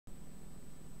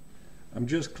I'm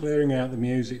just clearing out the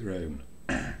music room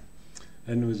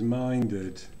and was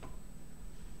minded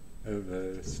of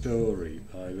a story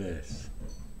like this.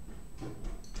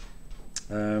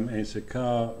 It's a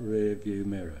car rear view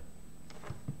mirror,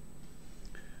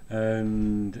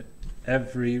 and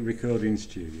every recording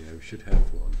studio should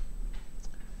have one.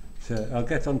 So I'll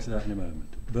get onto that in a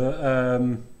moment. But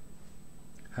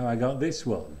how I got this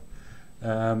one,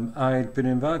 I'd been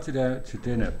invited out to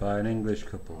dinner by an English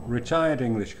couple, retired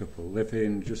English couple,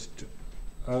 living just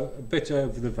a bit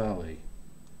over the valley.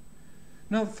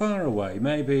 Not far away,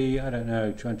 maybe, I don't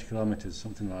know, 20 kilometres,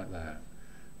 something like that.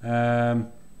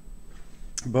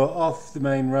 But off the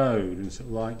main road and sort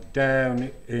of like down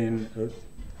in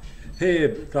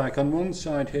here, like on one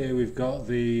side here we've got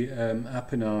the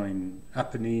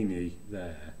Apennini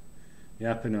there, the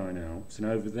Apennine Alps, and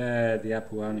over there the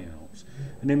Apuani Alps,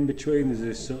 and in between there's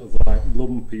this sort of like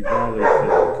lumpy valley thing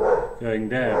going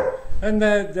down, and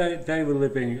they were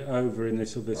living over in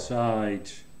this other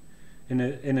side in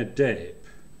a dip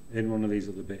in one of these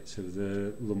other bits of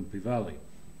the lumpy valley.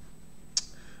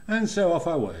 And so off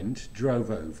I went, drove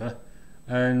over,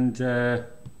 and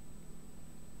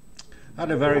had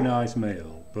a very nice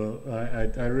meal, but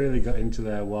I really got into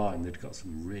their wine. They'd got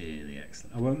some really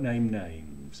excellent, I won't name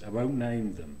names, I won't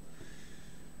name them,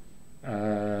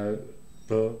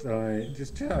 but I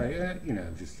just,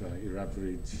 just like your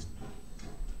average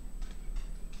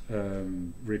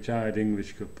retired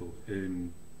English couple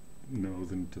in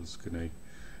northern Tuscany.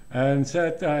 And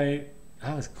so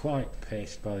I was quite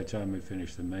pissed by the time we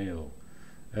finished the meal,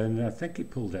 and I think he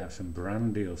pulled out some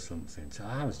brandy or something, so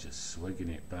I was just swigging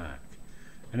it back,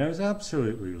 and I was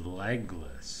absolutely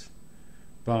legless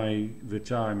by the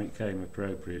time it came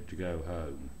appropriate to go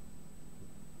home.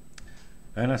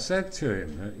 And I said to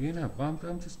him that,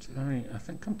 I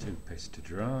think I'm too pissed to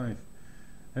drive.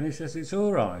 And he says, it's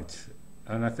all right.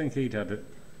 And I think he'd had a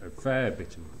fair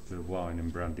bit of the wine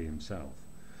and brandy himself.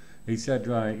 He said,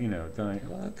 right,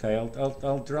 okay,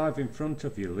 I'll drive in front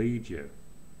of you, lead you.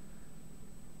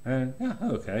 And yeah,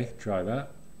 okay, try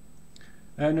that.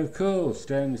 And of course,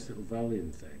 down this little valley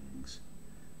and things,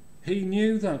 he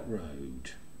knew that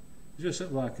road, just sort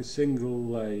of like a single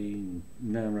lane,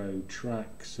 narrow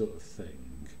track sort of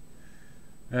thing.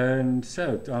 And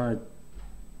so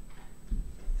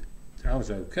I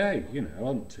was okay, I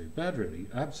wasn't too bad really,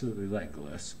 absolutely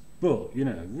legless, but,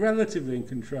 relatively in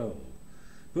control.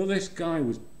 But this guy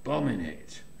was bombing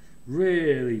it,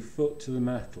 really foot to the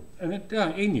metal, and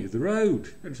he knew the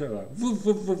road. And so like woof,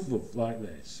 woof, woof, woof, like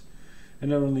this.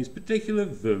 And on these particular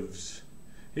voofs,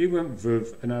 he went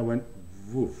voof and I went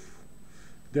woof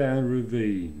down a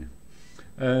ravine.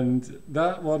 And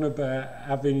that one about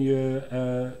having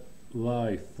your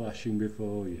life flashing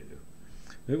before you,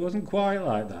 it wasn't quite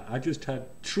like that. I just had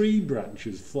tree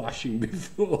branches flashing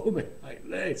before me like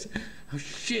this. Oh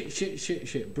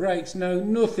shit, brakes, no,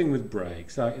 nothing with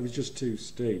brakes. It was just too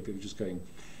steep. It was just going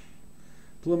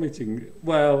plummeting.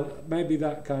 Well, maybe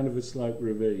that kind of a slope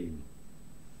ravine.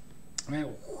 I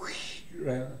went whoosh,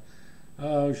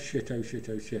 oh shit.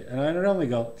 And I only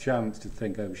got a chance to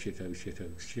think, oh shit,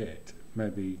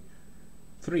 maybe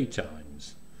 3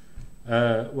 times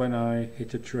when I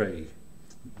hit a tree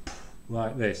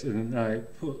like this, and I've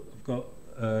got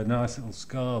a nice little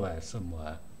scar there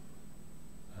somewhere.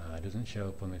 It doesn't show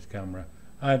up on this camera.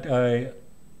 I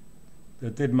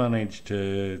did manage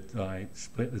to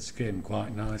split the skin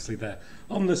quite nicely there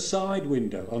on the side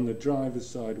window, on the driver's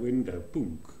side window.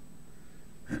 Boom,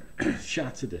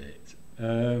 shattered it,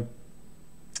 I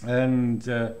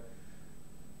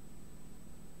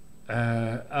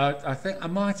think I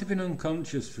might have been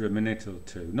unconscious for a minute or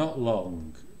two, not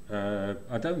long.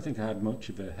 I don't think I had much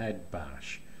of a head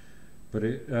bash, but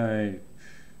I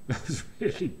was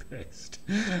really pissed.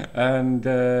 And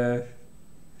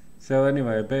so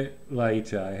anyway, a bit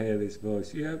later I hear this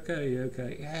voice, you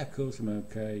okay? Yeah, of course I'm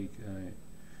okay.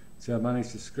 So I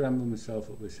managed to scramble myself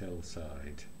up this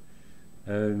hillside.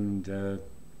 And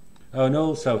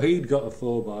also he'd got a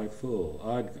 4x4.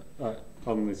 I'd got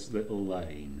on this little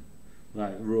lane,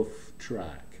 like rough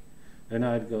track. And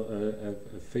I'd got a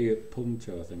Fiat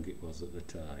Punto, I think it was at the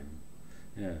time.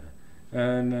 Yeah.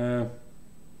 And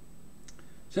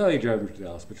so he drove me to the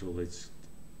hospital.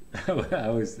 I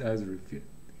was as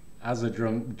a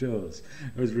drunk does.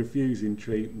 I was refusing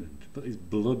treatment, but his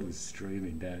blood was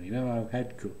streaming down. You know how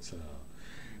head cuts are?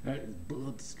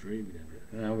 Blood streaming everywhere.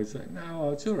 And I was like,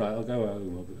 no, it's all right, I'll go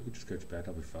home. I'll just go to bed,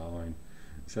 I'll be fine.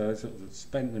 So I sort of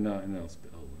spent the night in the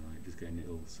hospital, just getting it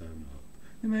all sewn up.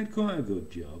 They made quite a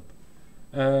good job.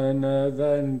 And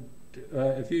then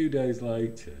a few days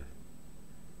later,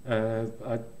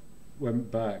 I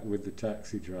went back with the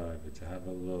taxi driver to have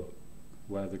a look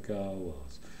where the car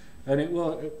was. And it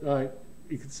was like,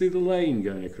 you could see the lane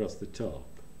going across the top,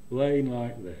 lane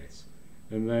like this,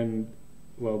 and then,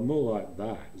 well, more like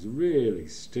that. It was a really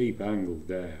steep angle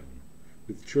down,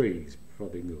 with trees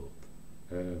prodding up.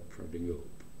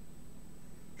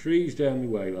 Trees down the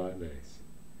way like this.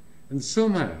 And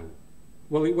somehow,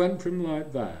 well, it went from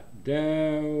like that,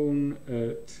 down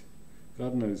at,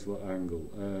 God knows what angle,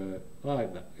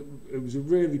 like that. It was a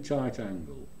really tight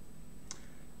angle.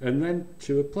 And then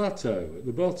to a plateau at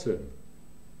the bottom.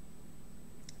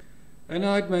 And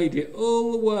I'd made it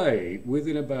all the way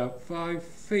within about 5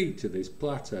 feet of this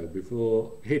plateau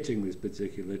before hitting this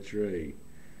particular tree.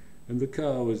 And the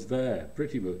car was there,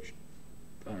 pretty much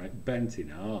bent in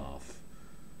half.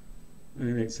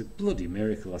 And it's a bloody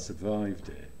miracle I survived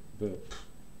it, but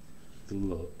the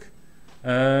luck.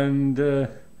 And anyway,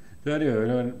 when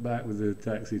I went back with the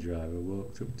taxi driver,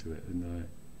 walked up to it and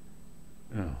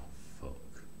oh,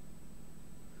 fuck.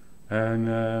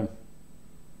 And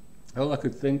all I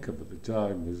could think of at the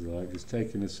time was like just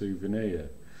taking a souvenir.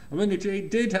 I mean, it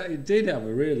did have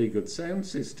a really good sound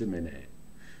system in it.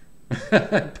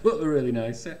 Put a really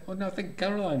nice. Oh no, I think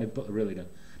Caroline had put a really nice.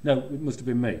 No, it must have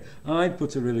been me. I'd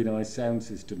put a really nice sound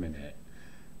system in it.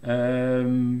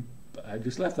 But I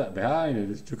just left that behind and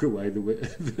just took away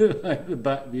the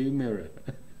back view mirror.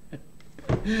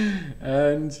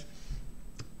 And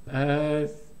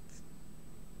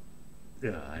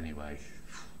yeah, anyway,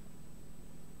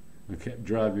 I kept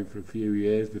driving for a few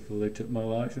years before they took my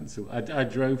licence. So I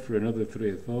drove for another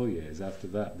 3 or 4 years after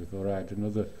that before I had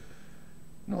another.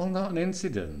 No, not an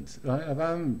incident. I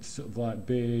haven't sort of like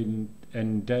been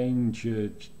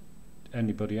endangered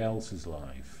anybody else's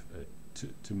life,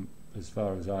 to as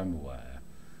far as I'm aware.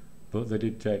 But they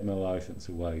did take my licence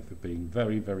away for being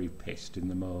very, very pissed in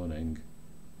the morning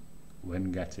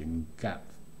when getting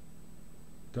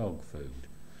dog food.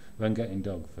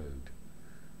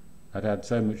 I'd had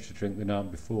so much to drink the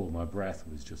night before, my breath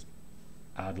was just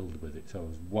addled with it, so I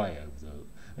was way over the.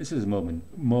 This was the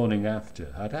morning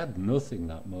after. I'd had nothing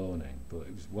that morning, but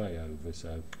it was way over,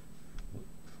 so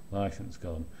licence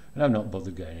gone. And I've not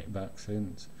bothered getting it back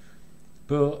since.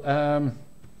 But,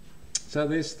 so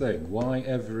this thing, why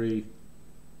every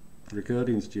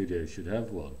recording studio should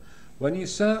have one. When you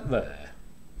sat there,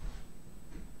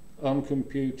 on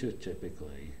computer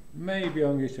typically, maybe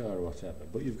on guitar or whatever,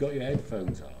 but you've got your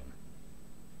headphones on.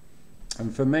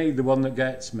 And for me, the one that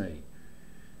gets me,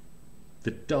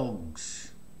 the dogs.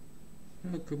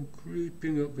 They'll come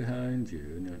creeping up behind you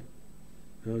and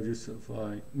they'll just sort of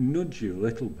like nudge you a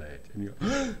little bit and you're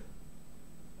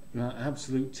like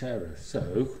absolute terror.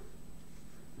 So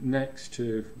next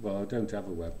to, well, I don't have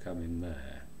a webcam in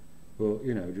there, but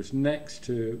you know, just next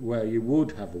to where you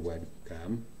would have a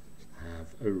webcam,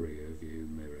 have a rear view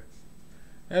mirror.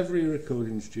 Every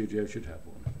recording studio should have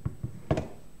one.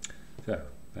 So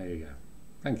there you go.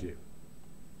 Thank you.